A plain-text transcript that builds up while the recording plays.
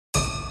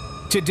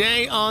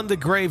Today on The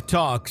Grave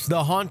Talks,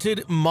 the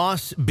Haunted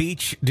Moss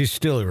Beach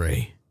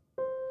Distillery.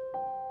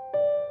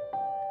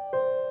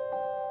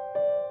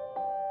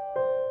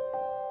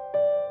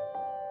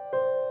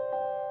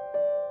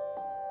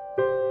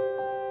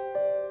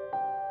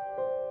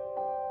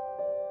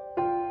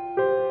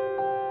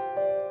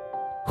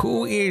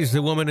 Who is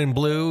the woman in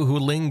blue who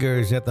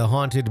lingers at the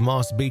Haunted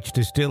Moss Beach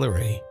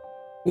Distillery?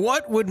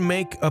 What would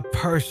make a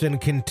person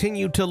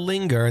continue to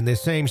linger in the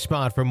same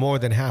spot for more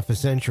than half a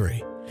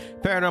century?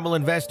 Paranormal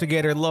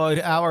investigator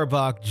Loyd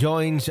Auerbach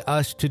joins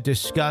us to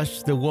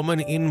discuss the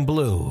woman in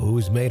blue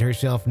who's made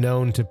herself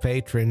known to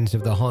patrons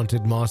of the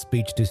Haunted Moss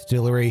Beach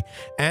Distillery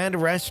and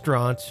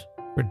restaurants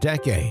for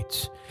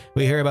decades.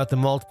 We hear about the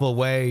multiple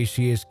ways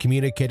she has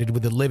communicated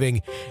with the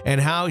living and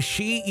how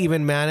she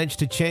even managed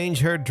to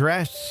change her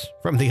dress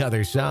from the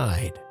other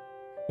side.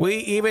 We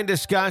even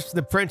discuss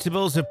the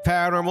principles of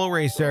paranormal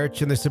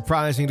research and the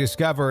surprising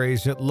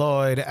discoveries that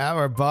Loyd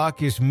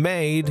Auerbach has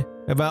made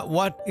about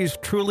what is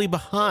truly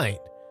behind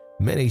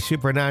many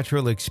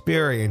supernatural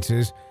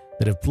experiences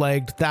that have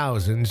plagued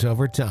thousands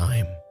over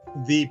time.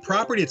 The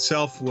property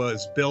itself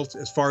was built,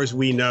 as far as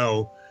we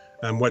know,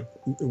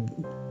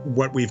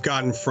 what we've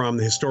gotten from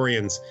the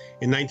historians,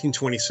 in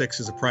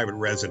 1926 as a private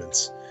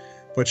residence.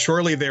 But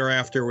shortly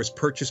thereafter was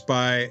purchased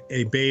by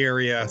a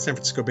San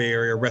Francisco Bay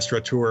Area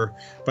restaurateur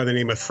by the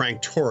name of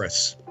Frank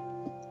Torres.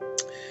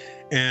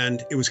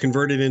 And it was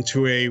converted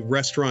into a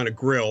restaurant, a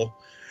grill.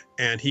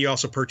 And he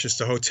also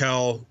purchased a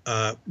hotel,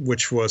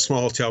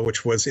 small hotel,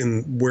 which was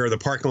in where the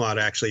parking lot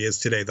actually is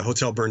today. The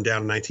hotel burned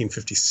down in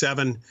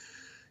 1957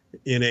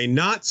 in a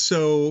not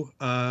so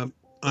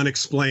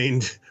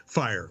unexplained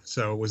fire.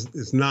 So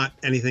it's not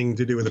anything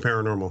to do with the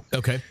paranormal.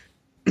 Okay.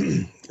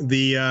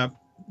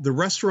 The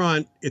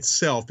restaurant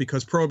itself,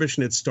 because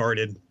Prohibition had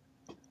started,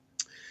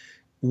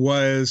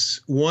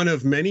 was one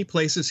of many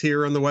places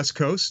here on the West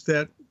Coast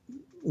that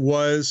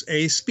was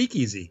a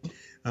speakeasy.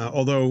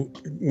 Although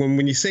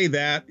when you say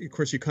that, of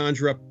course, you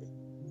conjure up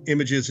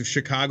images of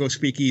Chicago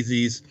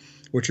speakeasies,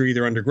 which are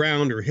either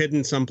underground or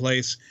hidden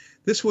someplace.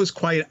 This was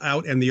quite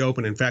out in the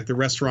open. In fact, the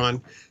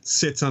restaurant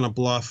sits on a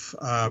bluff,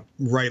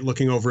 right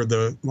looking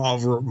over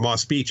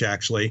Moss Beach,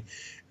 actually,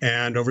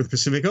 and over the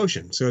Pacific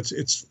Ocean. So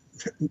it's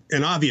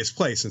an obvious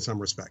place in some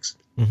respects.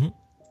 Mm-hmm.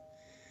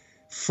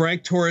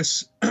 Frank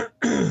Torres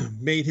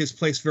made his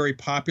place very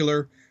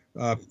popular,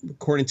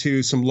 according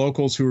to some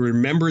locals who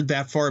remembered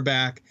that far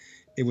back.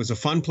 It was a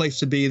fun place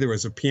to be. There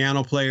was a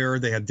piano player.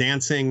 They had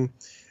dancing,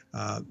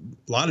 a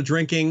lot of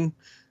drinking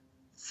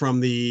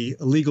from the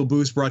illegal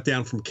booze brought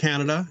down from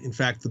Canada. In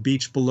fact, the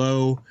beach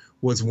below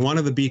was one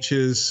of the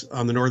beaches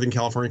on the Northern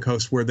California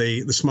coast where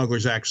the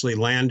smugglers actually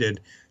landed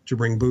to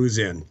bring booze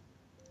in.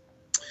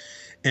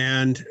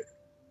 And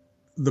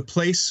the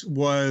place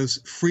was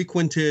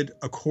frequented,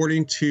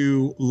 according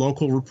to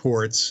local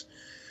reports,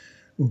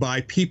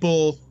 by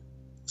people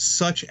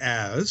such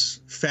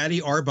as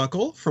Fatty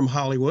Arbuckle from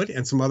Hollywood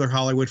and some other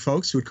Hollywood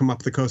folks who would come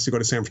up the coast to go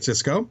to San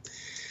Francisco.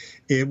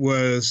 It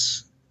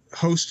was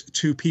host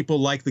to people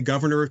like the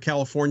governor of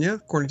California,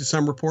 according to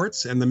some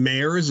reports, and the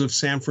mayors of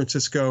San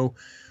Francisco,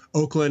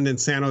 Oakland, and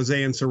San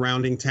Jose and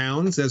surrounding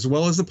towns, as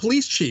well as the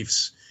police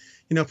chiefs.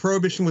 You know,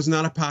 Prohibition was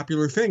not a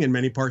popular thing in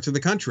many parts of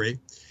the country.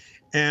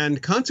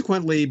 And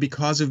consequently,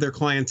 because of their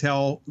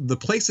clientele, the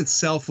place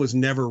itself was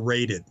never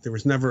raided. There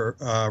was never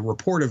a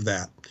report of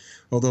that.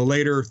 Although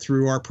later,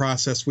 through our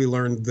process, we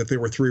learned that there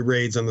were 3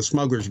 raids on the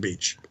Smuggler's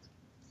Beach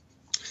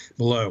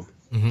below.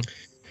 Mm-hmm.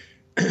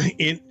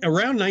 In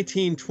around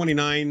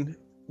 1929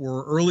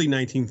 or early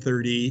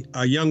 1930,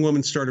 a young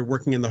woman started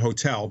working in the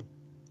hotel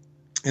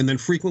and then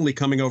frequently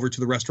coming over to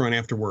the restaurant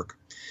after work.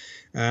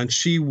 And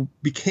she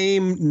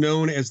became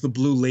known as the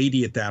Blue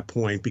Lady at that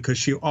point because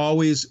she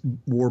always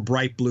wore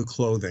bright blue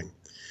clothing.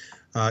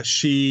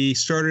 She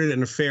started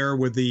an affair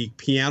with the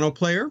piano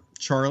player,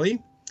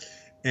 Charlie.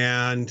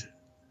 And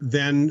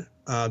then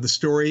the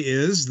story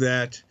is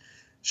that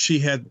she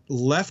had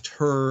left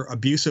her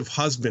abusive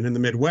husband in the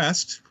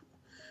Midwest,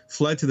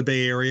 fled to the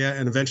Bay Area,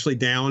 and eventually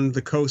down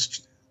the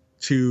coast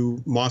to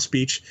Moss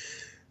Beach.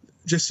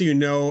 Just so you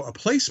know, a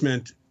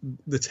placement,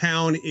 the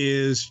town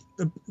is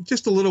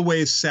just a little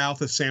ways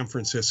south of San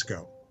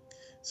Francisco.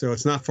 So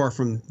it's not far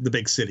from the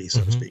big city,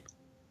 so to speak.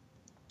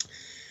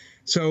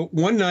 So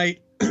one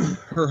night,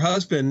 her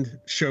husband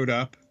showed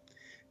up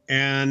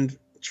and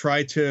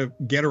tried to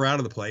get her out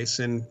of the place.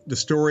 And the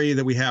story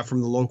that we have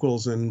from the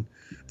locals and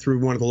through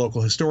one of the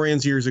local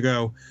historians years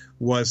ago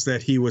was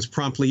that he was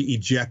promptly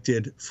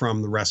ejected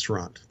from the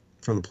restaurant,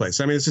 from the place.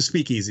 I mean, it's a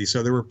speakeasy,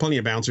 so there were plenty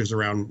of bouncers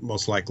around,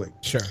 most likely.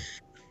 Sure.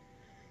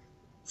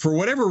 For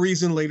whatever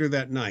reason, later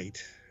that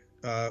night,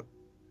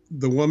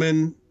 the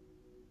woman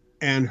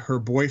and her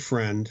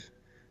boyfriend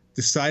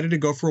decided to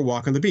go for a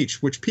walk on the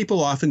beach, which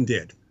people often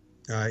did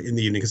in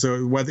the evening,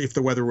 so if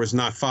the weather was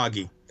not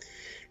foggy.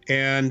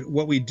 And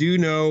what we do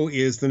know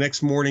is the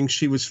next morning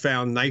she was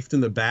found knifed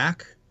in the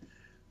back.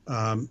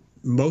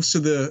 Most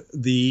of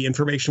the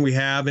information we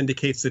have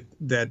indicates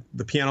that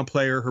the piano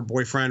player, her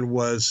boyfriend,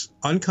 was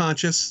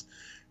unconscious.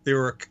 There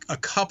were a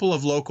couple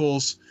of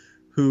locals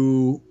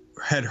who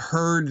had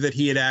heard that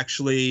he had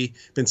actually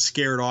been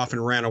scared off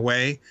and ran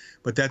away,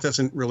 but that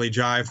doesn't really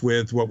jive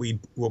with what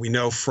we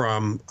know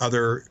from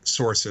other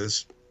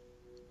sources.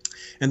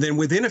 And then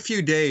within a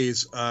few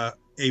days,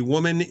 a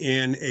woman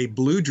in a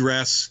blue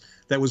dress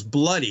that was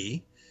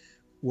bloody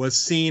was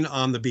seen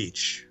on the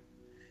beach.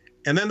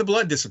 And then the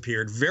blood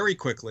disappeared very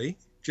quickly.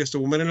 Just a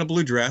woman in a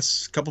blue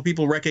dress. A couple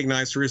people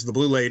recognized her as the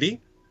Blue Lady.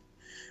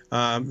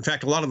 In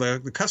fact, a lot of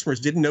the customers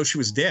didn't know she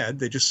was dead.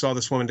 They just saw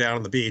this woman down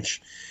on the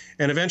beach.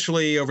 And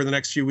eventually, over the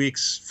next few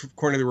weeks,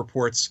 according to the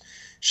reports,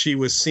 she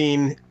was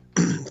seen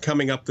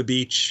coming up the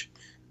beach,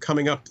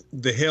 coming up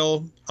the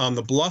hill on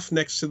the bluff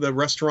next to the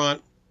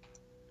restaurant,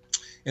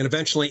 and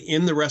eventually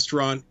in the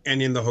restaurant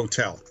and in the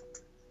hotel.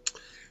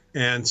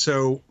 And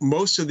so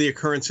most of the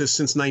occurrences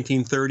since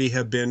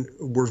 1930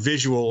 were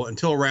visual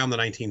until around the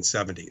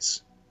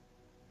 1970s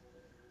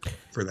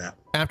for that.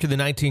 After the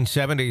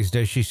 1970s,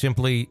 does she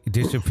simply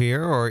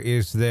disappear, or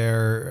is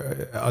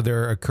there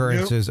other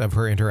occurrences of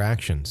her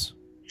interactions?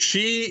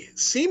 She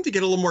seemed to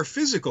get a little more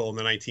physical in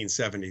the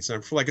 1970s.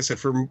 And like I said,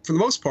 for the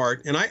most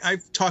part, and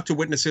I've talked to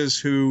witnesses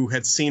who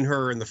had seen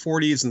her in the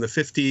 40s and the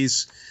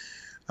 50s,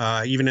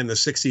 even in the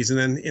 60s. And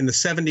then in the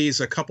 70s,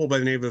 a couple by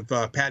the name of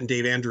Pat and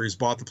Dave Andrews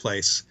bought the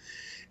place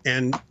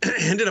and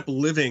ended up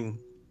living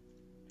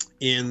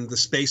in the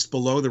space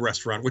below the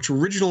restaurant, which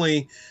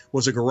originally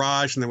was a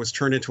garage and then was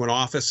turned into an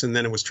office, and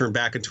then it was turned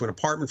back into an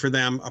apartment for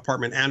them,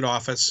 apartment and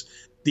office.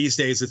 These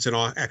days, it's an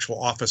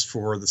actual office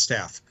for the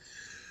staff.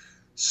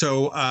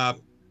 So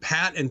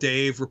Pat and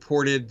Dave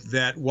reported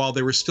that while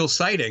there were still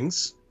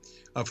sightings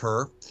of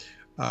her,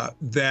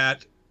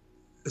 that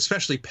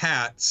especially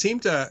Pat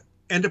seemed to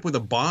end up with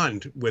a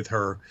bond with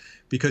her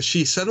because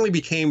she suddenly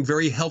became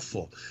very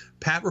helpful.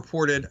 Pat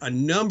reported a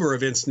number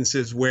of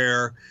instances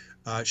where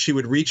she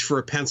would reach for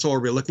a pencil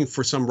or be looking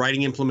for some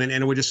writing implement,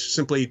 and it would just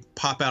simply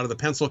pop out of the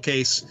pencil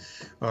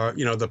case,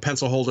 the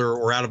pencil holder,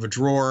 or out of a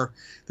drawer.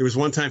 There was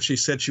one time she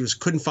said she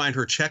couldn't find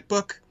her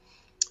checkbook,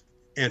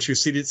 and she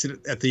was seated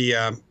at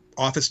the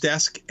office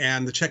desk,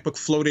 and the checkbook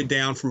floated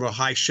down from a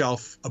high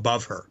shelf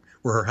above her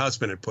where her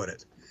husband had put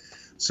it.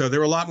 So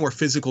there were a lot more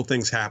physical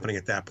things happening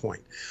at that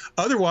point.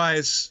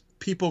 Otherwise,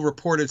 people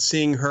reported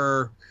seeing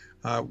her.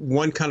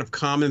 One kind of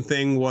common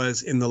thing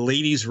was in the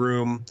ladies'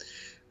 room,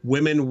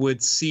 women would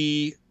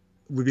be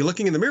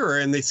looking in the mirror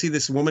and they see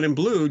this woman in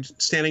blue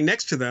standing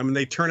next to them, and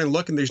they turn and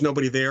look and there's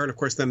nobody there. And of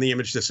course, then the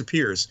image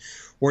disappears.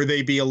 Or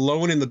they'd be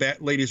alone in the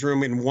ladies'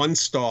 room in one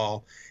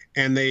stall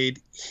and they'd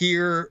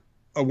hear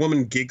a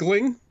woman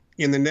giggling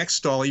in the next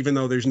stall, even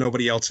though there's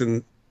nobody else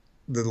in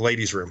the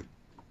ladies' room.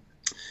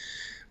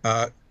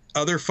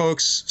 Other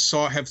folks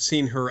have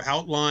seen her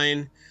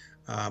outline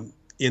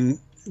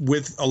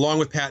along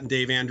with Pat and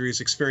Dave Andrews'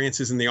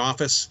 experiences in the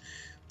office.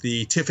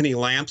 The Tiffany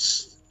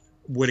lamps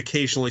would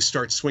occasionally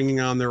start swinging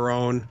on their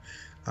own.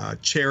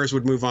 Chairs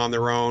would move on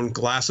their own.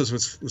 Glasses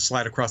would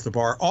slide across the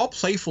bar. All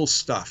playful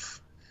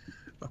stuff,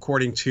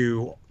 according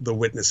to the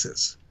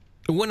witnesses.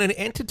 When an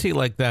entity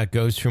like that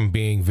goes from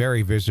being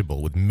very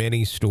visible with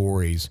many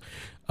stories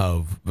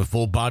of the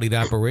full-bodied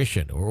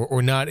apparition,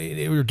 or not,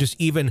 or just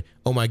even,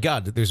 oh my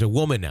God, there's a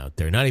woman out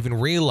there, not even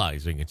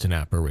realizing it's an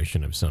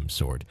apparition of some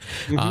sort.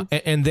 Mm-hmm.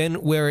 And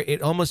then where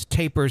it almost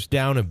tapers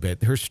down a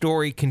bit, her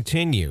story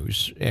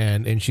continues,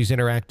 and she's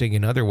interacting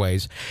in other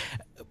ways.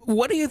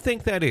 What do you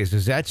think that is?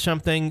 Is that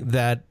something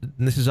that,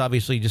 and this is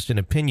obviously just an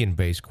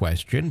opinion-based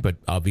question, but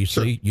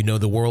obviously you know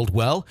the world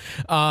well,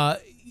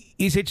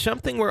 is it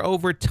something where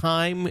over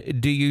time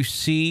do you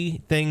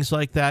see things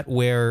like that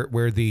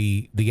where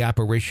the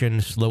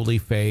apparition slowly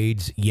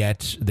fades,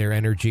 yet their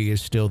energy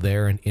is still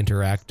there and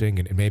interacting,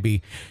 and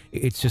maybe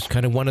it's just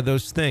kind of one of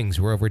those things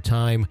where over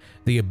time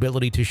the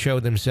ability to show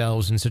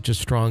themselves in such a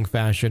strong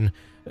fashion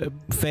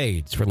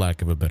fades, for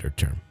lack of a better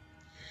term?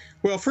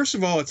 Well, first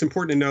of all, it's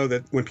important to know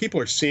that when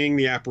people are seeing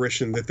the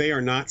apparition, that they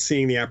are not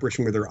seeing the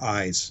apparition with their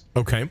eyes.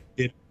 Okay.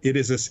 It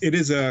is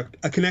a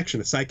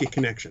connection, a psychic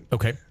connection.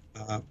 Okay.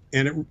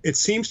 And it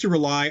seems to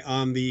rely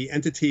on the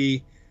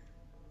entity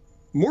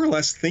more or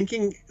less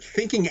thinking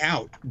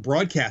out,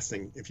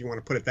 broadcasting, if you want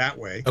to put it that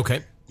way.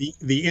 Okay.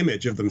 The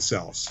image of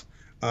themselves.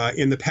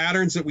 In the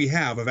patterns that we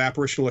have of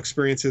apparitional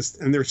experiences,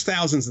 and there's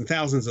thousands and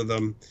thousands of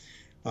them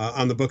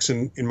on the books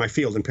in my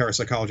field in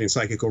parapsychology and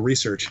psychical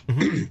research,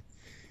 mm-hmm.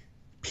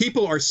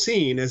 People are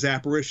seen as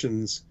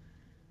apparitions,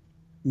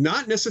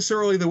 not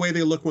necessarily the way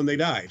they look when they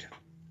died.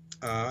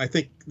 I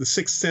think The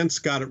Sixth Sense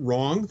got it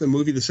wrong. The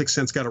movie The Sixth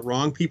Sense got it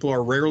wrong. People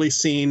are rarely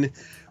seen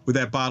with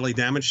that bodily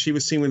damage. She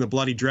was seen with a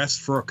bloody dress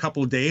for a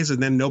couple of days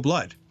and then no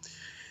blood.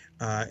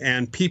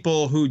 And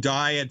people who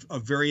die at a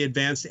very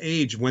advanced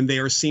age, when they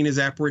are seen as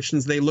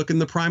apparitions, they look in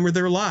the prime of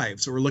their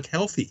lives or look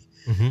healthy.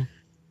 Mm-hmm.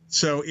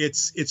 So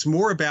it's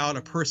more about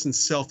a person's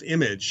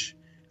self-image.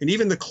 And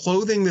even the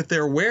clothing that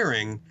they're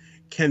wearing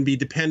can be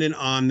dependent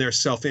on their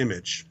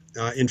self-image.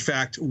 In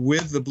fact,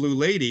 with the Blue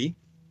Lady,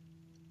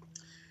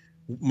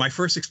 my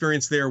first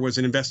experience there was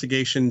an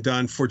investigation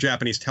done for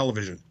Japanese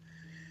television.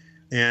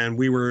 And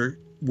we were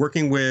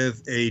working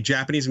with a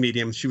Japanese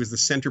medium. She was the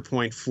center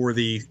point for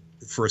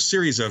a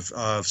series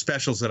of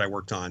specials that I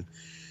worked on.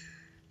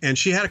 And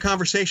she had a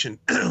conversation.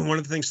 One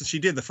of the things that she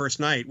did the first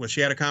night was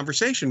she had a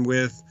conversation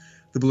with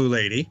the Blue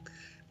Lady.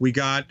 We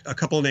got a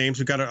couple of names.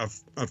 We got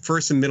a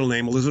first and middle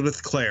name,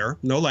 Elizabeth Clare,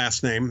 no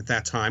last name at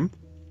that time.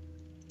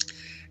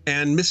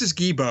 And Mrs.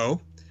 Guibo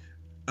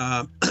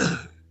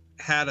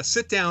had a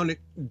sit-down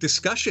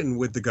discussion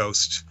with the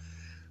ghost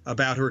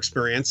about her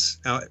experience.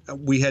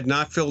 We had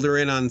not filled her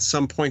in on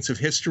some points of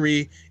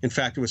history. In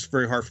fact, it was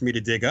very hard for me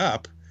to dig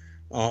up,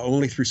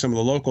 only through some of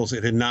the locals.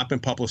 It had not been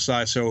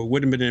publicized, so it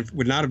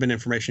would not have been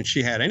information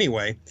she had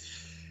anyway.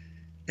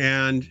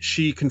 And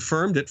she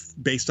confirmed it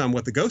based on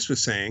what the ghost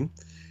was saying.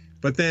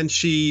 But then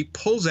she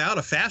pulls out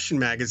a fashion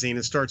magazine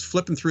and starts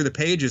flipping through the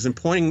pages and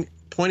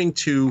pointing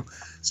to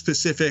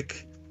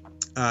specific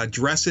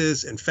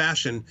dresses and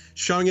fashion,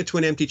 showing it to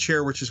an empty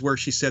chair, which is where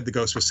she said the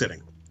ghost was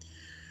sitting.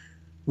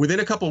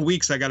 Within a couple of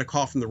weeks, I got a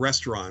call from the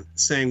restaurant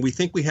saying, we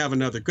think we have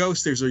another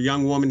ghost. There's a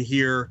young woman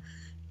here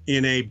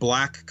in a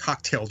black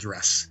cocktail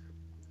dress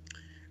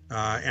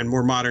and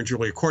more modern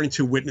jewelry, according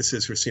to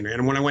witnesses who've seen her.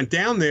 And when I went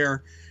down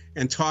there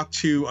and talked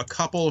to a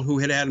couple who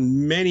had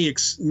many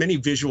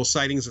visual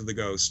sightings of the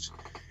ghost,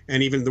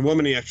 and even the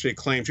woman actually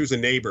claimed, she was a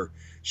neighbor,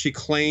 she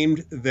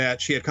claimed that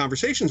she had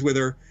conversations with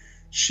her.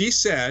 She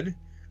said,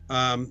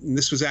 and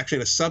this was actually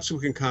in a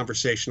subsequent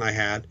conversation I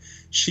had,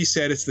 she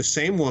said it's the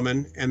same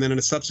woman. And then in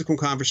a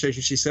subsequent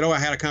conversation, she said, oh, I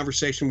had a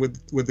conversation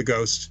with the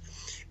ghost,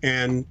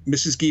 and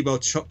Mrs. Guibo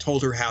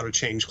told her how to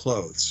change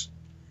clothes.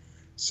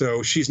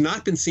 So she's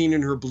not been seen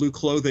in her blue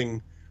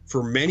clothing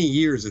for many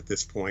years at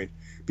this point,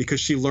 because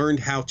she learned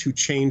how to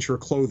change her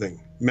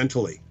clothing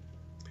mentally.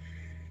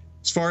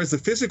 As far as the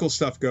physical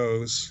stuff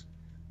goes,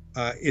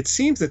 it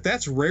seems that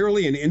that's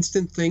rarely an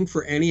instant thing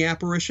for any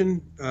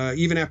apparition.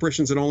 Even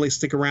apparitions that only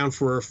stick around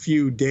for a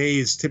few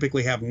days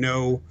typically have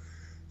no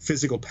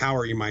physical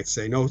power, you might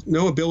say,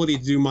 no ability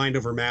to do mind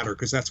over matter,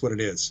 because that's what it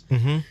is.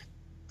 Mm-hmm.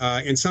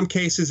 In some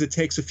cases, it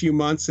takes a few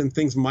months and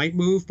things might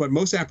move, but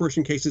most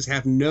apparition cases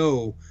have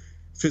no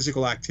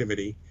physical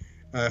activity.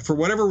 For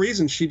whatever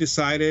reason, she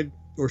decided,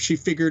 or she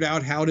figured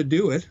out how to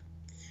do it,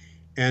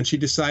 and she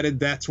decided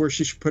that's where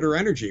she should put her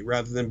energy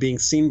rather than being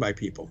seen by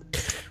people.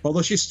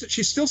 Although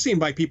she's still seen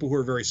by people who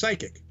are very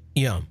psychic.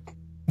 Yeah.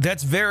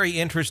 That's very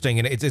interesting,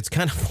 and it's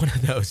kind of one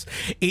of those.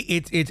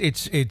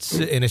 It's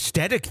an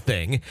aesthetic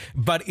thing,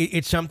 but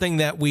it's something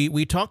that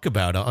we talk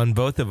about on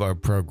both of our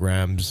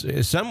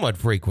programs somewhat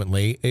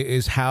frequently.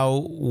 Is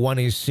how one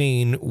is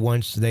seen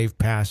once they've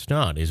passed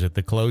on. Is it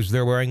the clothes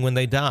they're wearing when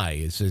they die?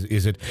 Is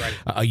it right,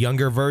 a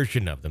younger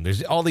version of them?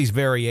 There's all these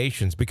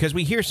variations because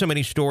we hear so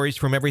many stories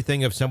from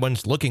everything of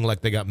someone's looking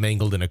like they got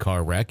mangled in a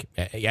car wreck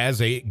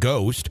as a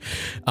ghost,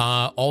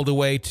 all the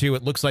way to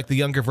it looks like the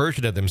younger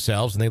version of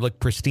themselves and they look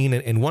pristine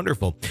and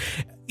wonderful.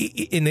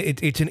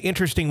 It's an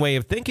interesting way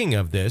of thinking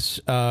of this,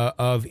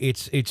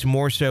 it's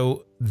more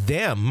so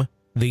them,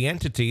 the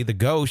entity, the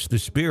ghost, the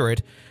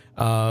spirit,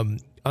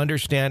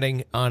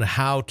 understanding on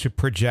how to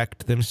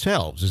project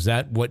themselves. Is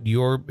that what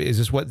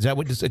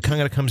it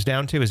kind of comes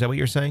down to? Is that what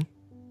you're saying?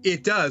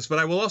 It does, but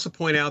I will also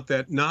point out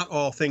that not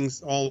all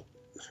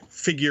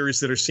figures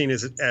that are seen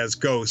as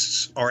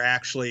ghosts are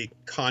actually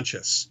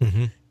conscious.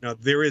 Mm-hmm. Now,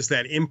 there is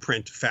that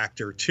imprint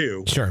factor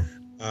too. Sure.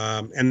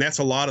 And that's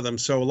a lot of them.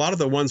 So a lot of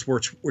the ones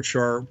which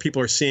are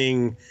people are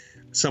seeing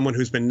someone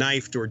who's been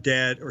knifed or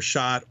dead or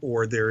shot,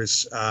 or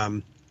there's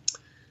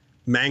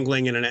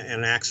mangling in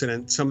an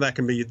accident. Some of that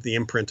can be the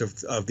imprint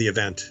of the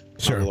event,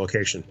 sure, on the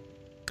location.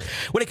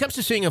 When it comes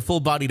to seeing a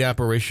full-bodied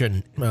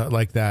apparition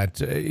like that,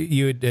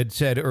 you had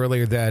said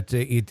earlier that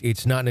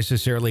it's not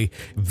necessarily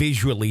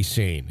visually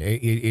seen.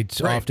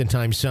 It's right,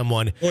 oftentimes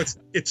someone. Well,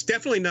 it's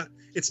definitely not.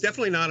 It's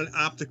definitely not an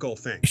optical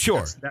thing.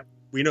 Sure.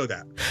 We know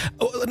that.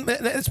 Oh,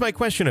 that's my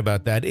question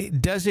about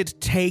that. Does it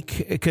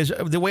take, because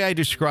the way I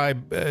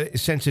describe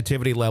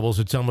sensitivity levels,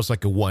 it's almost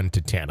like a 1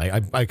 to 10.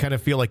 I kind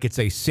of feel like it's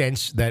a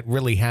sense that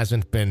really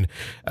hasn't been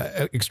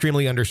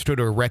extremely understood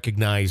or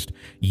recognized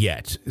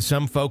yet.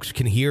 Some folks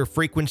can hear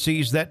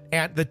frequencies that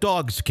the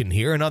dogs can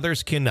hear and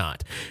others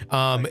cannot.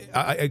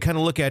 I kind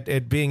of look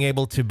at being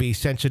able to be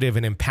sensitive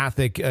and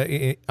empathic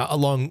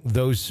along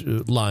those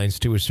lines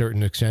to a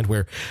certain extent,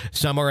 where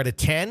some are at a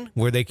 10,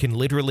 where they can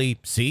literally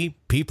see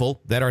people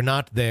that are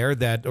not there,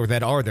 that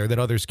are there that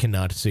others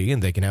cannot see,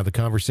 and they can have the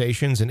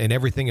conversations and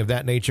everything of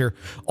that nature,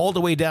 all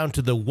the way down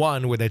to the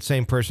 1 where that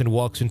same person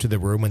walks into the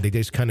room and they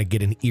just kind of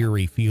get an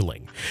eerie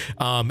feeling.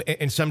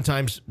 And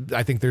sometimes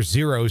I think there's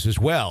 0s as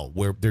well,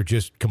 where they're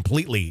just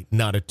completely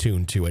not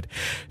attuned to it.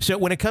 So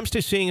when it comes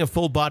to seeing a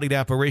full-bodied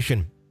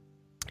apparition,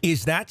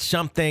 is that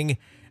something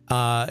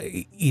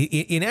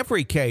in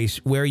every case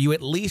where you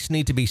at least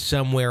need to be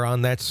somewhere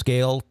on that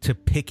scale to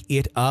pick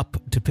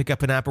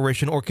up an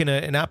apparition, or can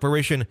an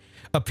apparition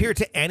appear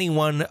to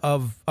anyone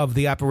of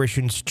the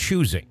apparition's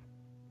choosing?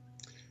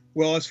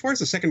 Well, as far as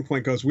the second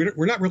point goes,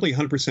 we're not really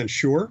 100%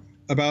 sure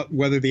about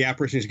whether the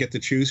apparitions get to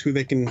choose who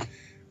they can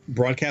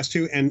broadcast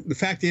to. And the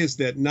fact is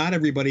that not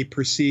everybody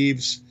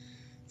perceives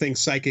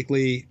things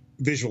psychically,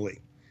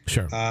 visually.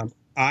 Sure.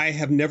 I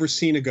have never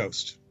seen a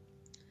ghost.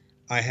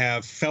 I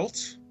have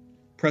felt.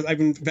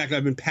 In fact,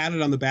 I've been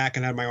patted on the back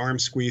and had my arm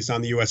squeezed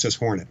on the USS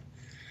Hornet.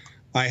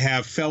 I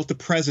have felt the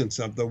presence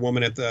of the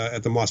woman at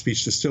the Moss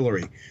Beach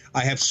Distillery.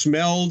 I have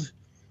smelled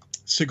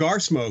cigar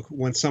smoke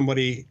when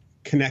somebody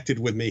connected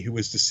with me who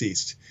was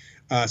deceased.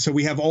 So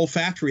we have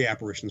olfactory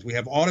apparitions. We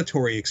have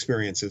auditory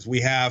experiences. We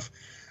have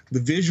the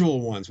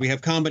visual ones. We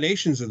have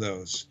combinations of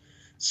those.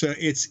 So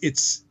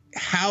it's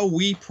how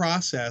we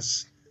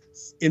process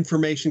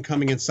information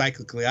coming in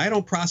psychically. I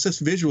don't process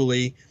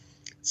visually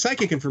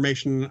psychic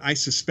information. I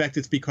suspect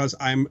it's because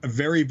I'm a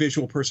very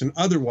visual person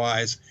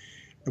otherwise,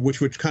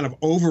 which would kind of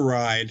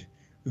override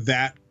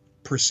that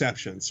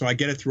perception. So I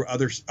get it through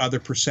other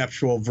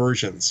perceptual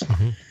versions.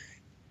 Mm-hmm.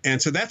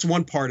 And so that's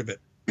one part of it.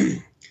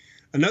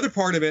 Another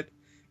part of it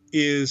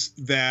is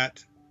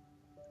that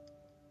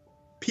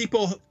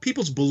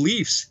people's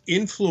beliefs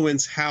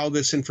influence how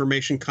this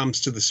information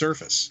comes to the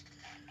surface.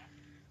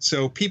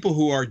 So people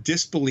who are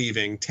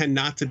disbelieving tend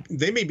not to,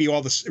 they may be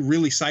all this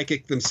really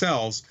psychic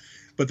themselves,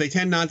 but they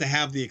tend not to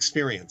have the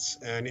experience.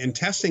 And in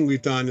testing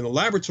we've done in the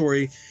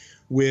laboratory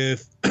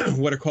with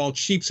what are called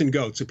sheeps and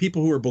goats, so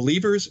people who are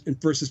believers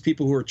versus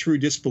people who are true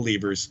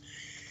disbelievers,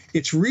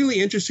 it's really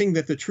interesting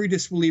that the true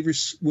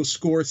disbelievers will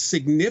score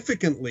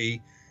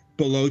significantly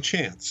below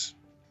chance.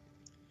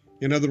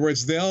 In other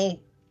words, they'll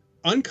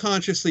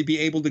unconsciously be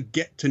able to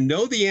get to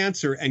know the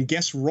answer and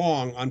guess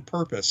wrong on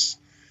purpose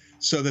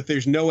so that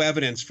there's no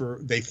evidence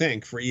they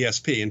think, for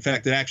ESP. In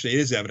fact, it actually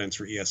is evidence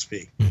for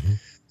ESP. Mm-hmm.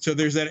 So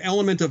there's that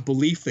element of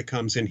belief that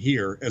comes in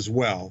here as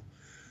well.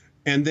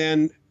 And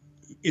then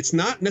it's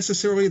not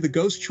necessarily the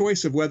ghost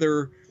choice of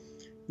whether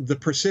the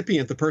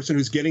percipient, the person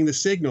who's getting the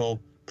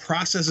signal,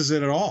 processes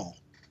it at all.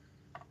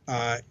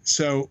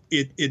 So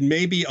it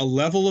may be a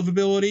level of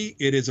ability.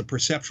 It is a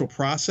perceptual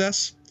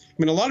process. I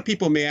mean, a lot of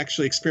people may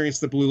actually experience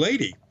the Blue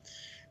Lady,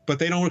 but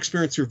they don't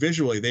experience her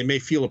visually. They may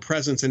feel a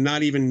presence and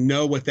not even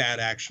know what that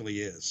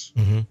actually is.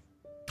 Mm-hmm.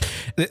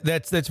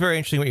 That's very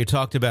interesting what you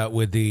talked about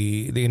with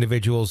the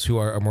individuals who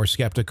are more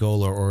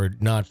skeptical or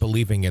not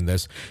believing in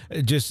this.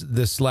 Just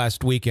this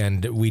last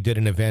weekend, we did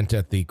an event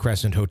at the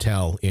Crescent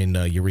Hotel in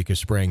Eureka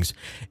Springs,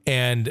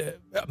 and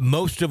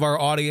most of our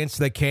audience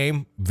that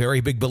came,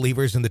 very big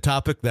believers in the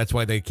topic. That's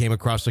why they came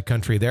across the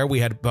country there.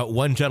 We had about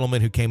one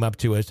gentleman who came up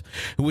to us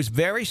who was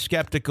very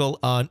skeptical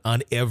on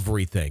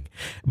everything,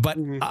 but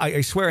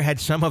I swear had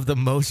some of the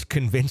most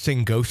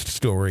convincing ghost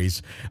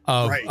stories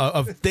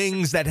of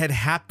things that had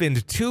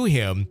happened to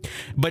him,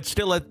 but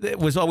still it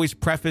was always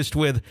prefaced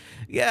with,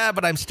 yeah,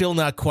 but I'm still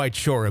not quite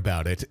sure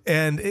about it.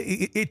 And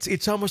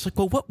it's almost like,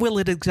 well, what will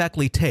it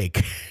exactly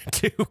take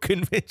to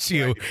convince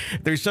you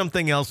there's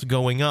something else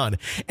going on?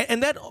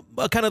 And that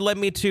kind of led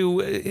me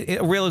to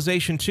a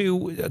realization,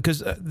 too,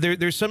 because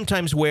there's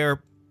sometimes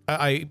where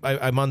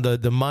I'm on the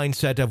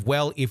mindset of,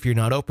 well, if you're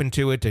not open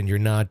to it and you're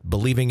not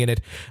believing in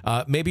it,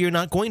 maybe you're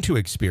not going to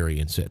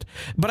experience it.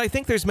 But I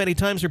think there's many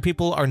times where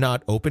people are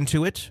not open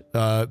to it.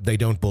 They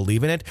don't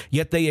believe in it,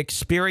 yet they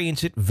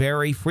experience it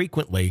very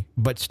frequently,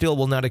 but still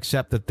will not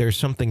accept that there's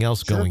something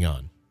else going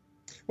on.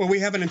 Well, we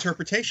have an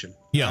interpretation.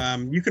 Yeah.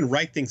 You can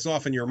write things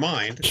off in your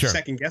mind,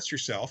 second guess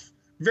yourself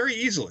very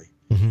easily.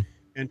 Mm-hmm.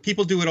 And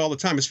people do it all the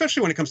time,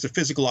 especially when it comes to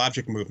physical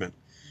object movement.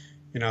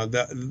 You know,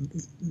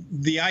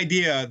 the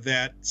idea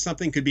that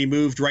something could be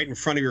moved right in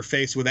front of your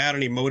face without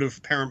any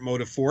apparent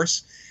motive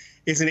force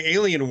is an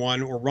alien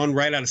one or run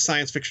right out of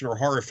science fiction or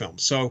horror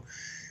films. So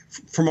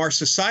from our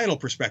societal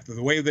perspective,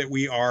 the way that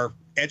we are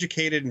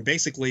educated and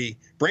basically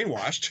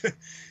brainwashed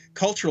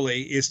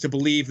culturally is to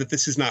believe that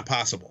this is not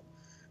possible.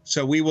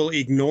 So we will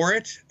ignore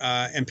it,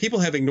 and people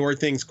have ignored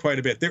things quite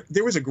a bit.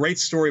 There was a great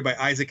story by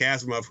Isaac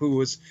Asimov, who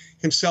was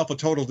himself a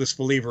total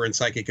disbeliever in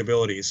psychic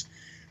abilities.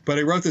 But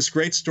he wrote this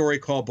great story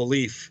called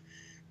Belief,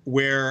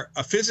 where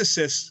a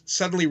physicist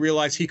suddenly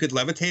realized he could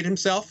levitate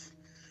himself.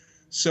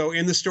 So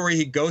in the story,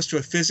 he goes to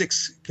a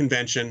physics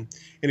convention,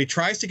 and he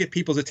tries to get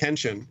people's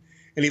attention,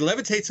 and he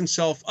levitates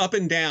himself up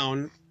and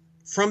down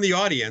from the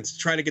audience to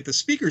try to get the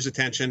speaker's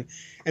attention.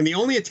 And the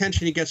only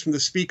attention he gets from the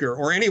speaker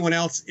or anyone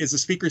else is the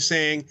speaker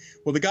saying,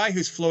 well, the guy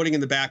who's floating in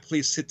the back,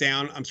 please sit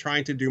down. I'm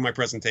trying to do my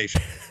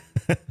presentation.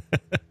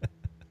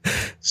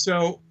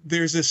 So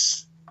there's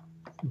this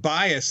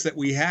bias that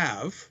we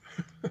have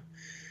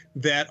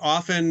that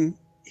often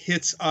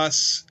hits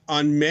us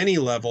on many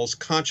levels,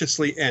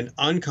 consciously and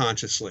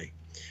unconsciously.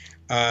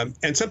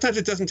 And sometimes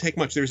it doesn't take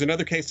much. There's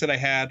another case that I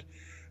had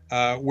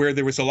where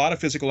there was a lot of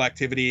physical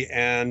activity,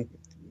 and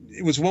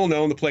it was well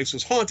known the place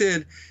was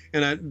haunted,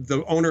 and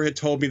the owner had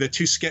told me that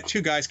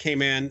two guys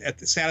came in,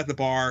 sat at the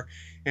bar,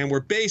 and were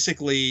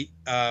basically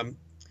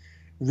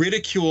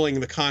ridiculing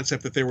the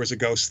concept that there was a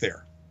ghost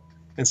there,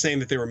 and saying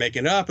that they were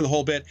making it up and the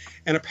whole bit.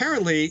 And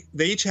apparently,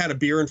 they each had a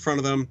beer in front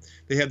of them.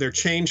 They had their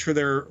change for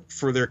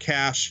their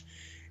cash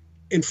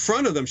in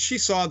front of them. She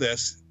saw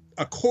this.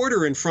 A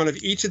quarter in front of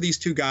each of these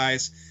two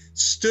guys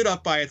stood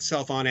up by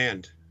itself on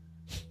end,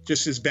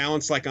 just as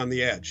balanced like on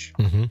the edge,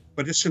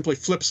 but it simply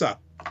flips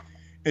up.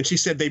 And she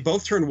said they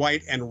both turned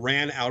white and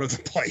ran out of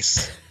the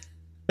place.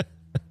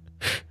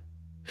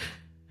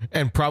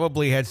 And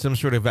probably had some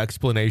sort of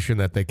explanation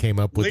that they came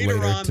up with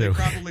later on, too. They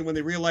probably, when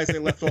they realized they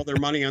left all their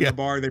money on the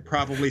bar, they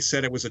probably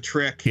said it was a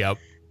trick. Yep.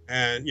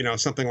 and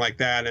something like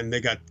that, and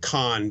they got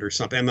conned or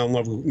something, and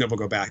they'll never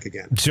go back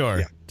again. Sure,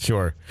 yeah.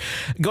 Sure.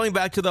 Going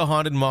back to the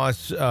Haunted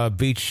Moss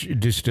Beach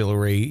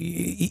Distillery,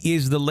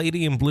 is the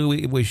lady in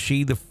blue, was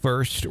she the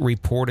first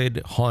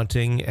reported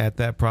haunting at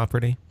that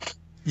property?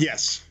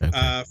 Yes.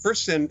 Okay.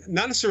 First, and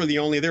not necessarily the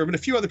only. There have been a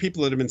few other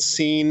people that have been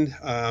seen.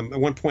 At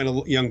one point,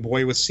 a young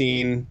boy was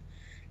seen,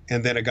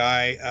 and then a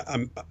guy,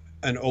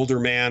 an older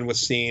man, was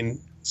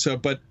seen. So,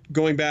 but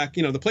going back,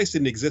 the place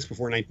didn't exist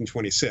before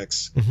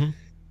 1926. Mm-hmm.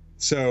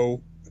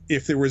 So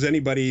if there was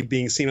anybody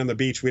being seen on the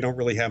beach, we don't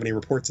really have any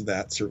reports of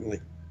that, certainly.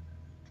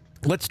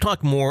 Let's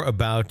talk more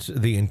about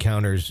the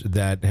encounters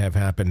that have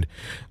happened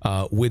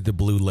with the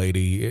Blue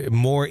Lady,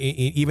 more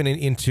even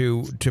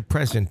into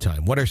present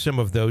time. What are some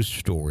of those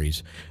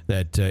stories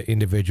that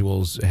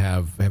individuals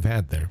have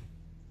had there?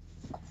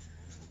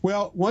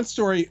 Well, one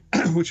story,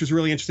 which was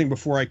really interesting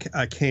before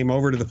I came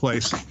over to the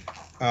place,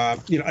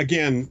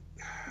 again,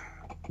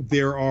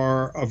 there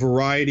are a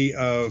variety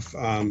of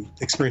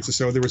experiences.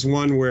 So there was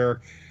one where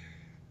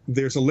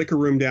there's a liquor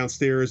room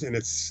downstairs, and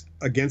it's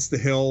against the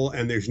hill,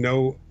 and there's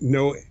no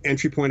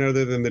entry point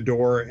other than the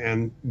door.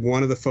 And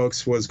one of the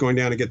folks was going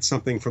down to get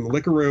something from the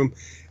liquor room,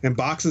 and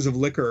boxes of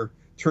liquor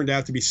turned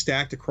out to be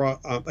stacked across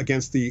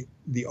against the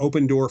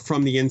open door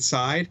from the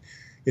inside.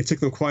 It took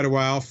them quite a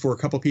while for a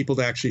couple people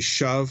to actually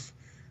shove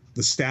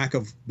the stack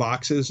of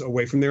boxes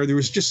away from there. There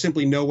was just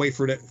simply no way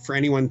for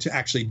anyone to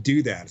actually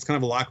do that. It's kind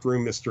of a locked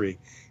room mystery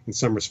in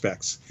some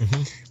respects.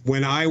 Mm-hmm.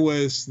 When I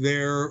was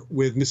there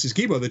with Mrs.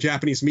 Gibo, the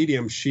Japanese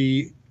medium,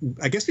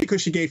 I guess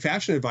because she gave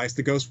fashion advice,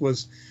 the ghost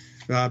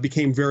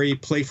became very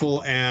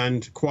playful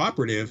and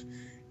cooperative.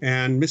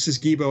 And Mrs.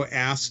 Gibo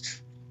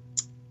asked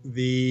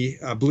the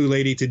Blue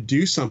Lady to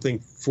do something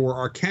for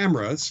our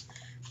cameras.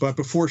 But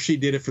before she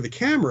did it for the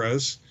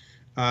cameras,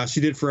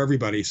 she did for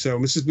everybody. So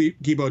Mrs.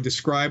 Gibo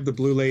described the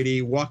Blue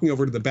Lady walking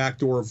over to the back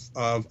door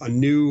of a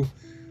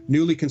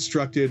newly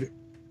constructed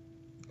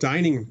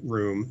dining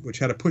room, which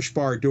had a push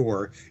bar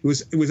door.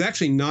 It was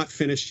actually not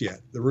finished yet.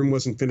 The room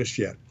wasn't finished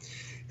yet.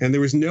 And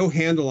there was no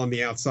handle on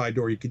the outside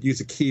door. You could use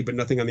a key, but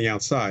nothing on the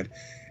outside.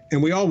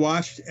 And we all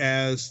watched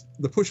as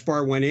the push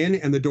bar went in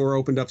and the door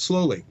opened up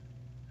slowly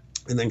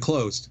and then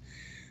closed.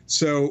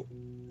 So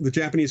the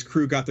Japanese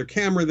crew got their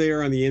camera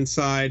there on the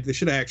inside. They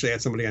should have actually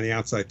had somebody on the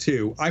outside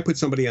too. I put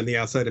somebody on the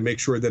outside to make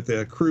sure that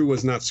the crew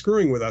was not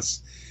screwing with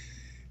us.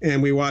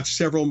 And we watched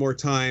several more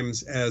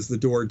times as the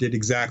door did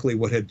exactly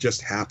what had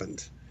just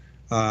happened.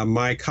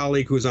 My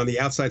colleague who was on the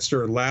outside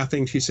started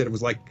laughing. She said it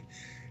was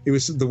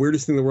the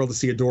weirdest thing in the world to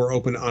see a door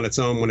open on its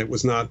own when it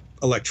was not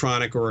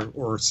electronic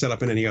or set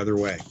up in any other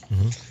way.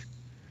 Mm-hmm.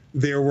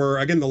 There were,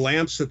 again, the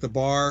lamps at the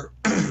bar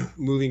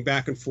moving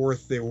back and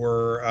forth. There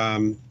were,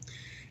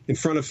 in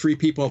front of three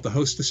people at the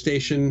hostess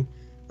station,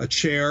 a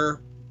chair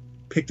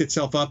picked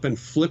itself up and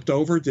flipped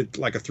over, did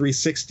like a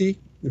 360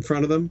 in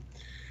front of them.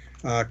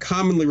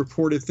 Commonly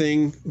reported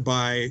thing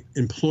by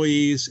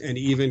employees and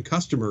even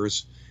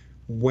customers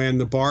when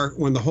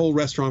the whole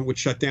restaurant would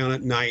shut down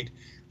at night,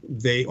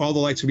 all the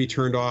lights would be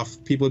turned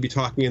off. People would be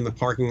talking in the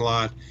parking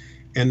lot,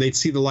 and they'd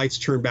see the lights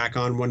turn back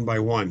on one by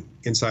one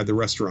inside the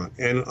restaurant.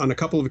 And on a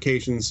couple of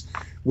occasions,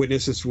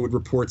 witnesses would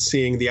report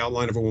seeing the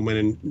outline of a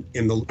woman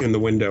in the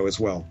window as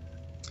well.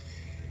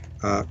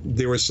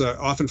 There was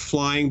often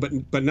flying,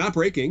 but not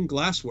breaking,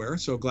 glassware.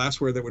 So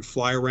glassware that would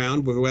fly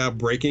around without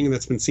breaking, and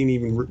that's been seen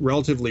even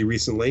relatively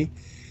recently.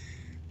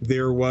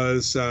 There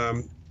was,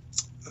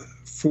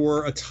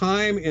 for a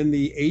time in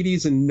the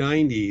 80s and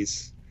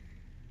 90s,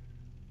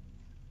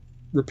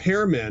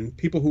 repairmen,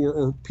 people who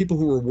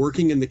were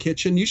working in the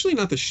kitchen, usually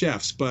not the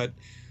chefs, but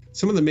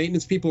some of the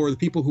maintenance people or the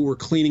people who were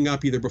cleaning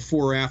up either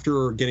before or after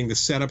or getting the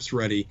setups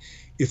ready.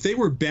 If they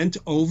were bent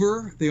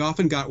over, they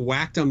often got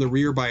whacked on the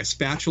rear by a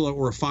spatula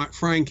or a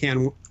frying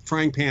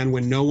pan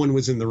when no one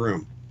was in the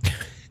room.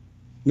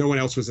 No one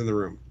else was in the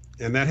room.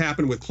 And that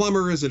happened with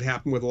plumbers. It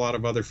happened with a lot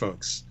of other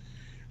folks.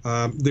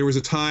 There was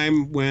a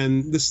time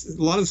when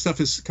a lot of the stuff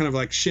is kind of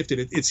like shifted.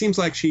 It seems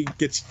like she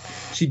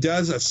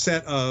does a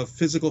set of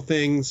physical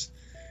things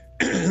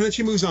and then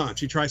she moves on.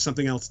 She tries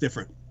something else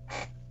different.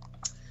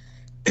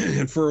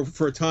 And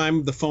for a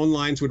time, the phone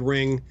lines would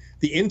ring.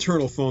 The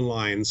internal phone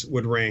lines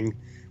would ring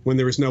when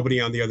there was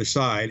nobody on the other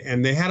side.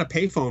 And they had a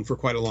payphone for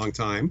quite a long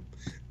time.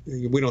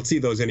 We don't see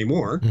those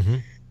anymore. Mm-hmm.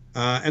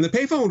 And the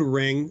payphone would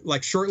ring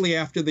like shortly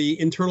after the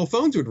internal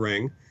phones would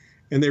ring,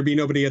 and there'd be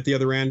nobody at the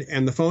other end.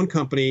 And the phone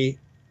company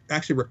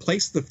actually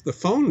replaced the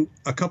phone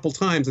a couple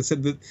times and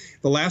said that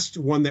the last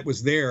one that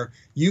was there,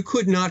 you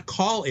could not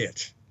call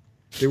it.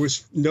 There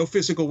was no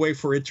physical way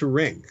for it to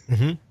ring.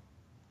 Mm-hmm.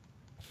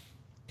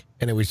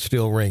 And it was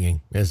still ringing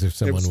as if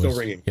someone was still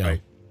ringing, yeah,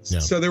 right? Yeah.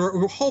 So there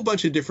were a whole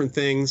bunch of different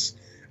things.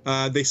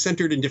 They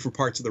centered in different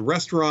parts of the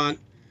restaurant.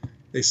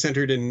 They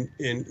centered in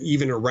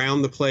even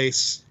around the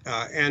place,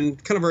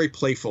 and kind of very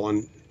playful.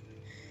 And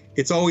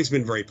it's always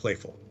been very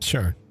playful.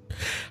 Sure.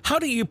 How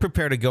do you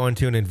prepare to go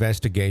into an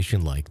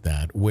investigation like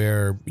that,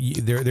 where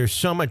there's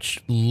so much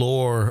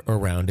lore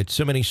around it,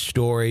 so many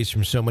stories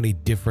from so many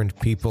different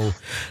people?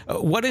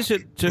 What is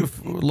it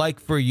like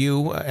for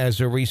you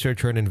as a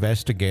researcher and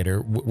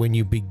investigator when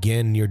you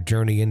begin your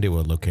journey into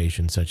a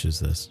location such as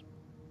this?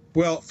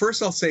 Well,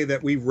 first I'll say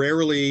that we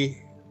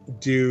rarely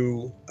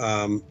do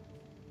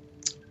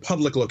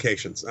public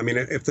locations. I mean,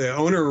 if the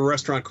owner of a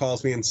restaurant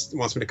calls me and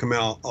wants me to come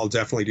out, I'll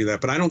definitely do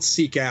that. But I don't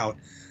seek out,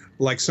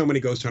 like so many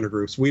ghost hunter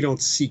groups, we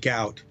don't seek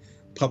out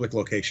public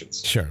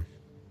locations. Sure.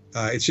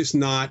 It's just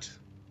not,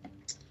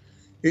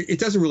 it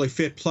doesn't really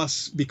fit.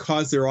 Plus,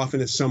 because there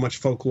often is so much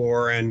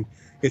folklore and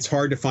it's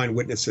hard to find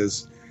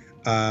witnesses,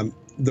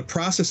 the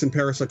process in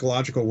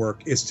parapsychological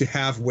work is to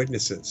have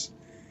witnesses.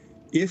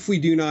 If we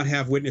do not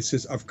have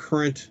witnesses of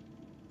current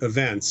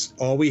events,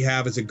 all we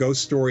have is a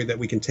ghost story that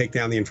we can take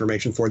down the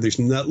information for. There's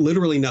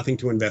literally nothing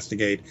to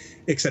investigate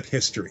except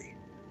history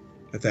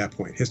at that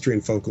point, history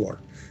and folklore.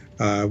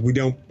 We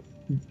don't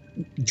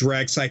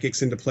drag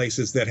psychics into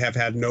places that have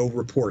had no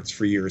reports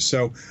for years.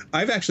 So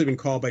I've actually been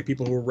called by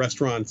people who are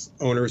restaurant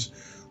owners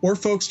or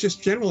folks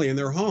just generally in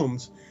their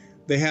homes.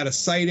 They had a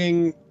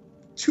sighting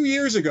 2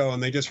 years ago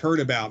and they just heard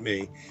about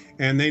me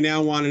and they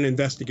now want an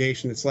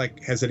investigation. It's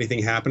like, has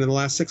anything happened in the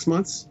last 6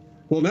 months?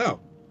 Well, no.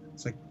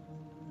 It's like,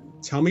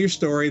 tell me your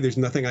story. There's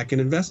nothing I can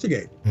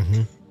investigate.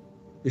 Mm-hmm.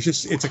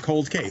 It's a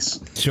cold case.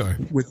 Sure.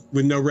 With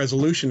no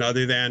resolution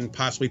other than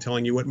possibly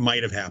telling you what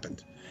might have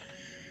happened.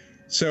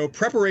 So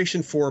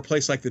preparation for a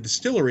place like the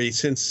distillery,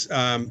 since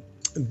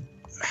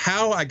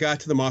how I got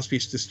to the Moss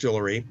Beach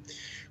Distillery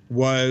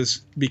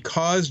was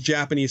because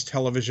Japanese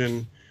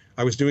television,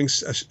 I was going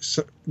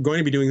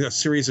to be doing a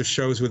series of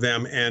shows with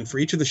them. And for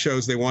each of the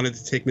shows, they wanted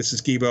to take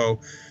Mrs. Gibo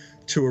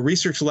to a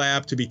research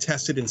lab to be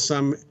tested in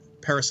some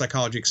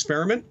parapsychology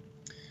experiment.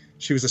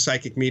 She was a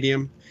psychic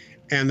medium,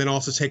 and then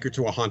also take her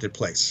to a haunted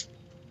place.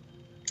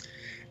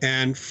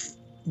 And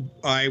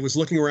I was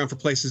looking around for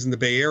places in the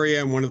Bay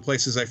Area, and one of the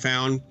places I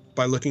found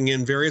by looking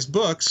in various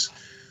books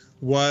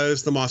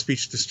was the Moss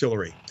Beach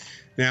Distillery.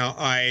 Now,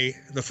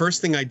 the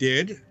first thing I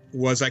did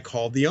was I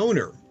called the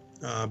owner.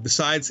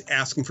 Besides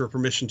asking for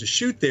permission to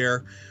shoot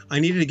there, I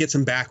needed to get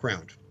some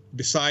background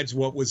besides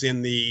what was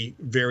in the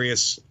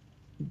various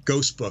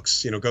ghost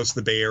books, Ghosts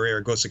of the Bay Area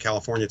or Ghosts of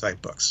California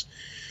type books,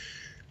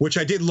 which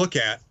I did look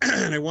at.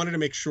 And I wanted to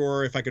make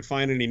sure if I could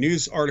find any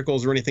news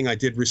articles or anything. I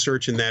did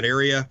research in that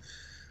area.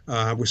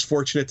 I was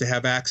fortunate to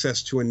have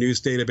access to a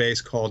news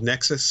database called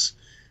Nexus,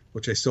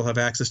 which I still have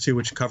access to,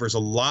 which covers a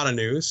lot of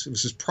news.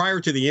 This is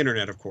prior to the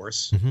internet, of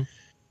course. Mm-hmm.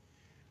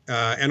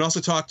 And also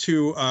talked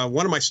to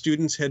one of my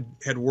students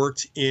had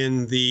worked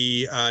in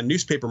the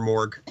newspaper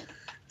morgue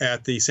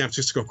at the San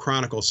Francisco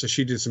Chronicle. So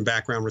she did some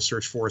background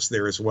research for us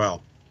there as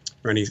well,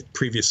 or any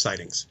previous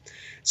sightings.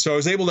 So I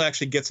was able to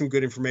actually get some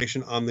good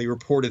information on the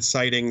reported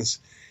sightings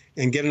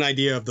and get an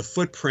idea of the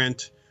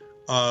footprint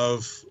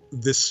of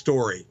this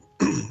story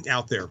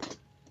out there.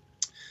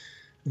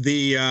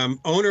 The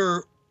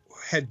owner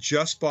had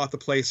just bought the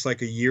place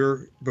like a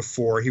year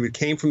before. He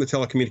came from the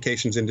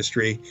telecommunications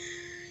industry.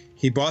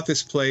 He bought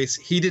this place.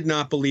 He did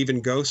not believe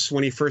in ghosts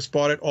when he first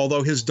bought it,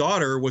 although his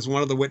daughter was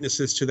one of the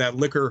witnesses to that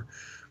liquor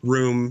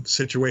room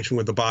situation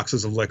with the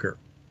boxes of liquor.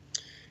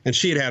 And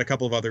she had had a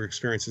couple of other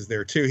experiences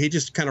there too. He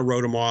just kind of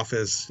wrote them off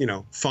as,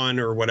 fun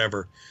or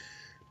whatever.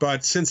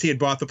 But since he had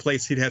bought the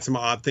place, he'd had some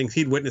odd things.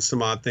 He'd witnessed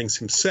some odd things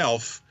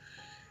himself.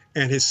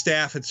 And his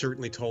staff had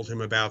certainly told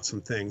him about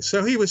some things.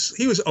 So he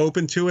was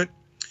open to it.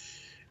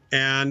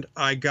 And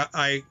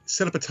I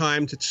set up a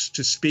time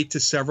to speak to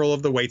several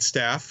of the wait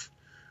staff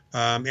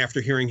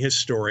after hearing his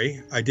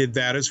story. I did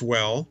that as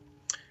well.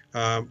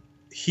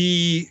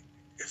 He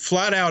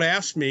flat out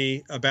asked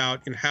me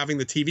about having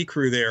the TV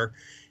crew there.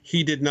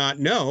 He did not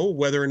know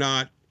whether or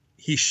not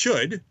he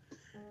should.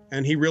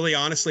 And he really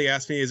honestly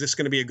asked me, is this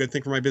going to be a good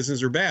thing for my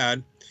business or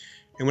bad?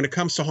 And when it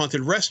comes to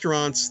haunted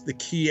restaurants, the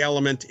key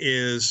element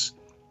is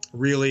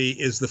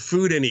the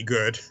food any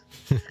good?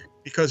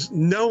 Because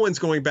no one's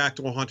going back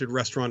to a haunted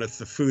restaurant if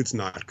the food's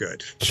not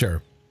good.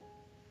 Sure.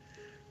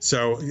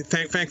 So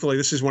thankfully,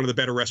 this is one of the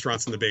better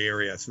restaurants in the Bay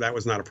Area. So that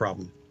was not a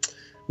problem,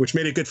 which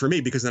made it good for me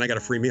because then I got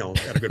a free meal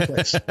at a good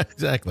place.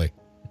 Exactly.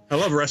 I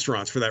love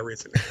restaurants for that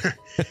reason.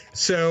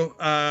 So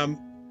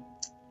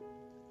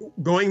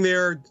going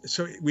there,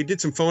 so we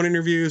did some phone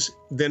interviews,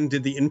 then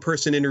did the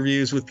in-person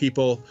interviews with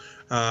people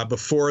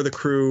before the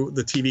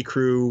TV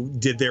crew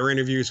did their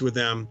interviews with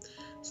them.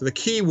 So the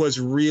key was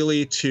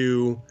really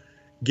to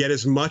get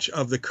as much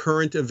of the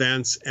current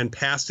events and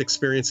past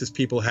experiences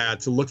people had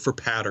to look for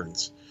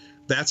patterns.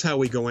 That's how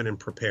we go in and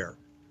prepare.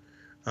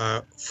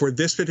 For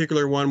this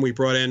particular one, we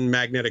brought in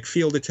magnetic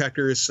field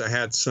detectors. I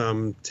had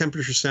some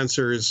temperature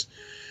sensors.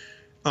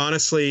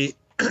 Honestly,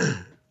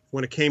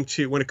 when it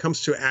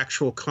comes to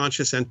actual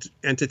conscious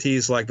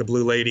entities like the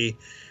Blue Lady,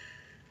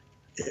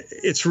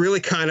 it's really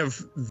kind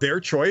of their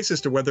choice as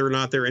to whether or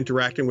not they're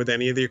interacting with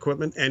any of the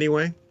equipment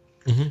anyway.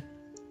 Mm-hmm.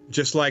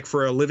 Just like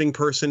for a living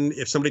person,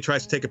 if somebody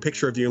tries to take a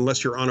picture of you,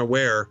 unless you're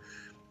unaware,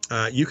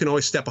 you can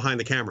always step behind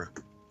the camera.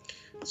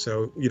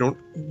 So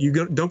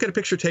don't get a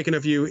picture taken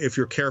of you if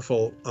you're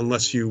careful,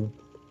 unless you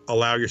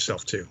allow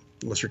yourself to,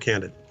 unless you're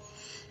candid.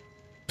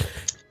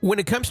 When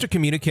it comes to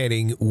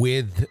communicating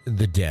with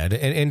the dead,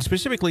 and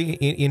specifically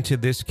into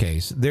this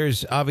case,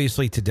 there's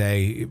obviously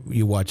today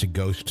you watch a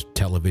ghost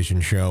television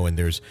show and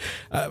there's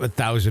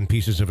 1,000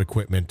 pieces of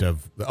equipment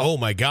of, oh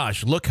my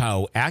gosh, look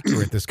how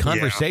accurate this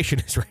conversation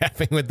is we're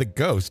having with the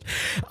ghost.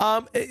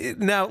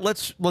 Now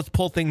let's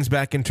pull things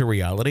back into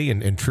reality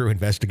and true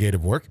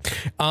investigative work.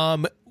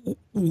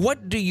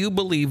 What do you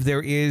believe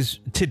there is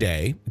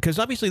today? Because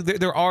obviously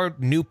there are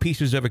new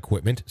pieces of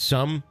equipment.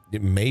 Some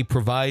may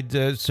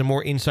provide some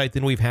more insight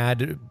than we've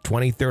had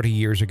 20, 30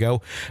 years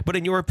ago. But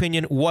in your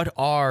opinion, what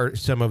are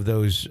some of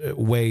those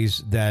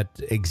ways that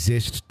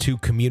exist to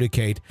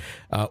communicate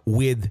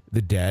with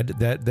the dead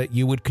that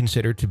you would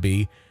consider to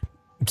be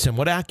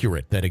somewhat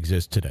accurate that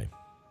exists today?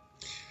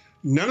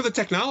 None of the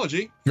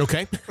technology.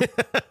 Okay.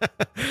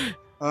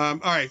 All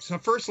right. So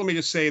first, let me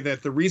just say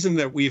that the reason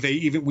that we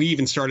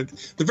even started,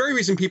 the very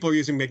reason people are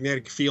using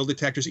magnetic field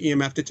detectors,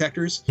 EMF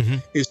detectors,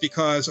 is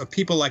because of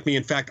people like me.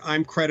 In fact,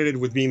 I'm credited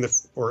with being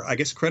or I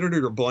guess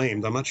credited or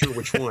blamed, I'm not sure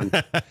which one,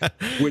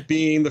 with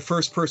being the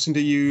first person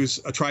to use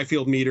a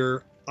tri-field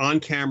meter on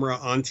camera,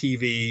 on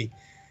TV.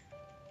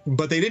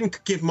 But they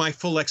didn't give my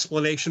full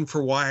explanation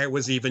for why I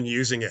was even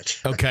using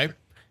it. Okay.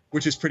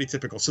 Which is pretty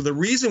typical. So the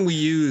reason we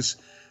use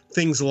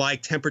things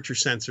like temperature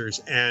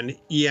sensors and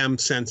EM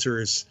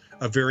sensors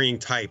of varying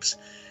types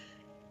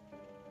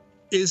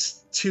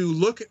is to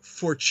look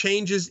for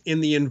changes in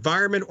the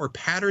environment or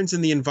patterns in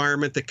the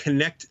environment that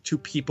connect to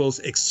people's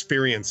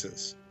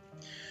experiences.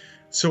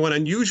 So an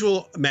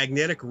unusual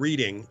magnetic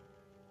reading,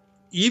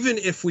 even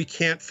if we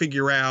can't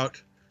figure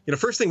out,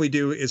 first thing we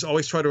do is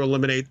always try to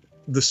eliminate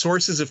the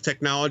sources of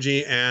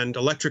technology and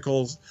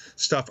electrical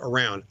stuff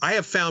around. I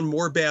have found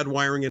more bad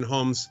wiring in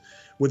homes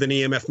with an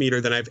EMF meter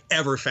than I've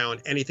ever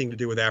found anything to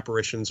do with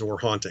apparitions or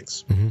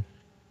hauntings.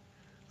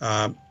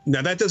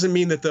 Now, that doesn't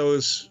mean that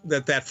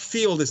that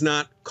field is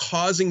not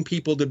causing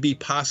people to be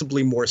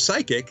possibly more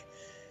psychic.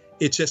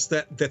 It's just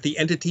that the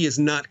entity is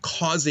not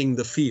causing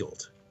the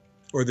field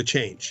or the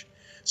change.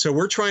 So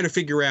we're trying to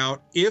figure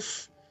out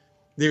if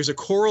there's a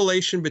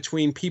correlation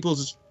between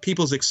people's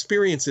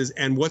experiences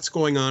and what's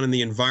going on in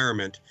the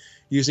environment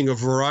using a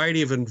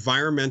variety of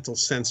environmental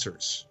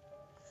sensors.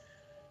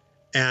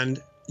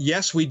 And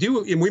yes, we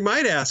do. And we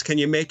might ask, can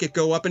you make it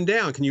go up and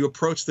down? Can you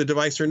approach the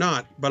device or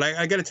not? But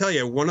I got to tell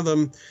you, one of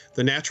them,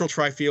 the natural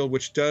tri-field,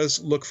 which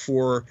does look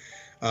for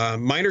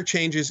minor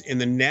changes in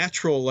the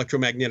natural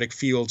electromagnetic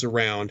fields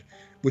around,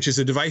 which is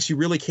a device you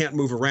really can't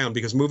move around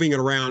because moving it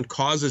around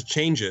causes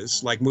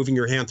changes, like moving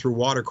your hand through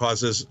water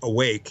causes a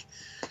wake.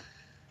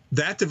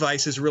 That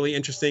device is really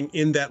interesting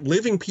in that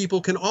living people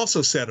can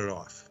also set it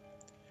off.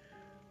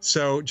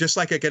 So just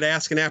like I could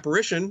ask an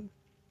apparition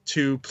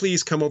to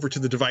please come over to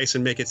the device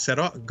and make it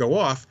go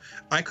off,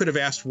 I could have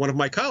asked one of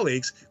my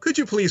colleagues, could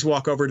you please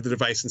walk over to the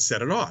device and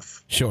set it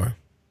off? Sure.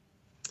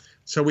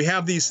 So we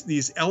have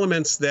these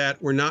elements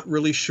that we're not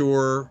really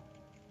sure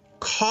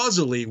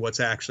causally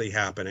what's actually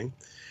happening.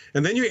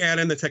 And then you add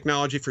in the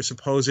technology for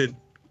supposed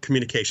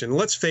communication. And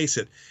let's face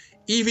it,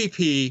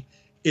 EVP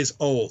is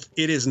old.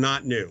 It is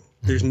not new.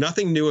 There's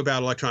nothing new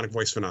about electronic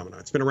voice phenomena.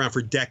 It's been around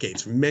for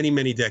decades, many,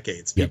 many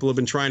decades. People have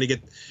been trying to get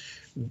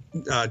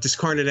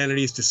discarnate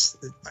entities,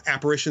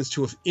 apparitions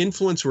to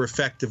influence or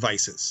affect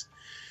devices.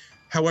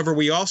 However,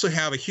 we also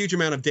have a huge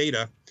amount of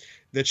data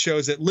that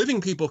shows that living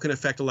people can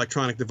affect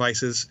electronic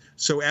devices.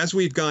 So as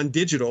we've gone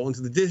digital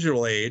into the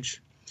digital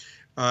age,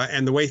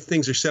 and the way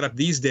things are set up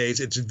these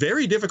days, it's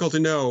very difficult to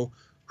know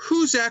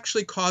who's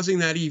actually causing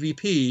that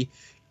EVP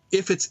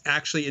if it's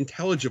actually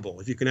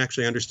intelligible, if you can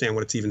actually understand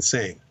what it's even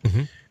saying.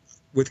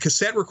 With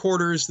cassette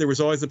recorders, there was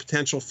always the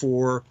potential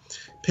for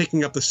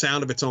picking up the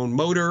sound of its own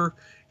motor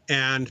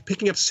and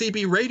picking up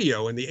CB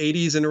radio in the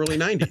 80s and early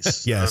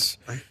 90s. Yes.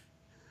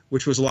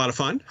 Which was a lot of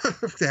fun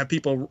to have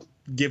people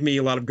give me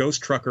a lot of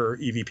ghost trucker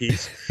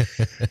EVPs.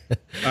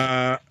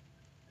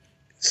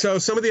 So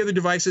some of the other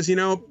devices,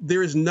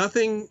 there is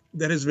nothing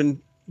that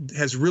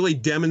has really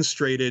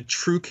demonstrated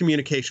true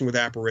communication with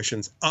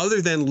apparitions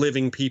other than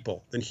living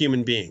people, than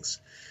human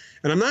beings.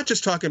 And I'm not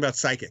just talking about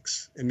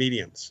psychics and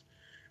mediums.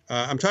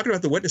 I'm talking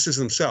about the witnesses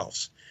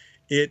themselves.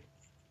 It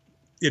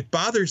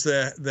bothers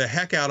the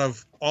heck out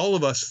of all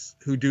of us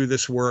who do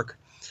this work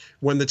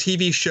when the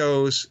TV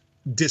shows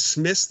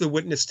dismiss the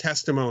witness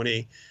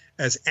testimony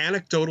as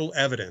anecdotal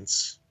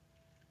evidence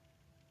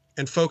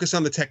and focus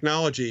on the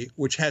technology,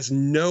 which has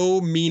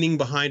no meaning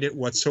behind it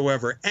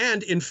whatsoever.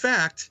 And in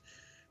fact,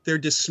 they're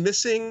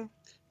dismissing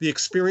the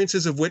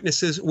experiences of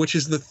witnesses, which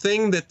is the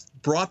thing that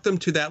brought them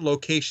to that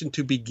location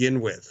to begin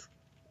with.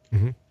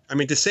 I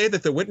mean, to say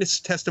that the witness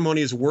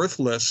testimony is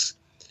worthless,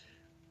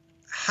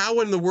 how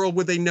in the world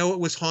would they know it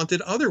was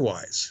haunted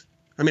otherwise?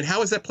 I mean,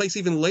 how is that place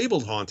even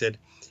labeled haunted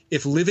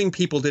if living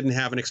people didn't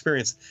have an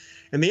experience?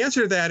 And the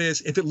answer to that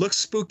is, if it looks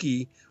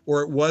spooky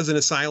or it was an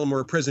asylum or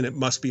a prison, it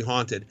must be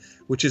haunted,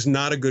 which is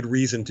not a good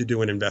reason to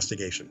do an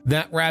investigation.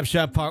 That wraps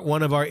up part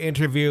 1 of our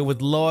interview with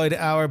Loyd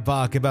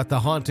Auerbach about the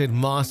Haunted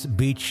Moss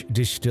Beach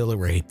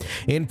Distillery.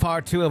 In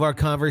part 2 of our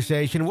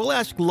conversation, we'll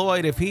ask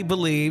Loyd if he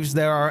believes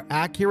there are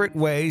accurate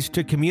ways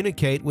to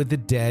communicate with the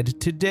dead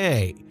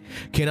today.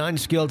 Can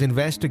unskilled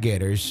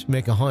investigators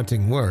make a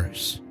haunting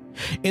worse?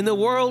 In the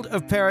world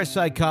of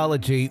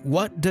parapsychology,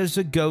 what does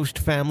a ghost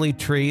family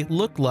tree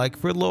look like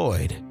for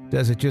Loyd?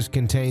 Does it just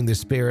contain the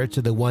spirits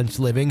of the once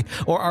living,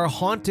 or are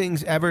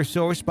hauntings ever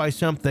sourced by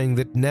something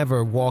that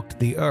never walked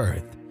the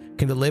earth?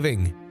 Can the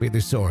living be the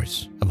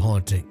source of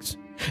hauntings?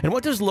 And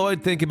what does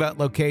Loyd think about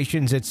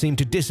locations that seem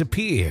to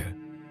disappear?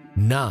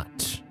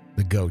 Not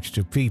the ghosts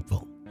of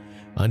people.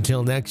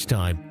 Until next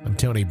time, I'm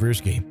Tony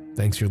Bruschi.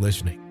 Thanks for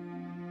listening.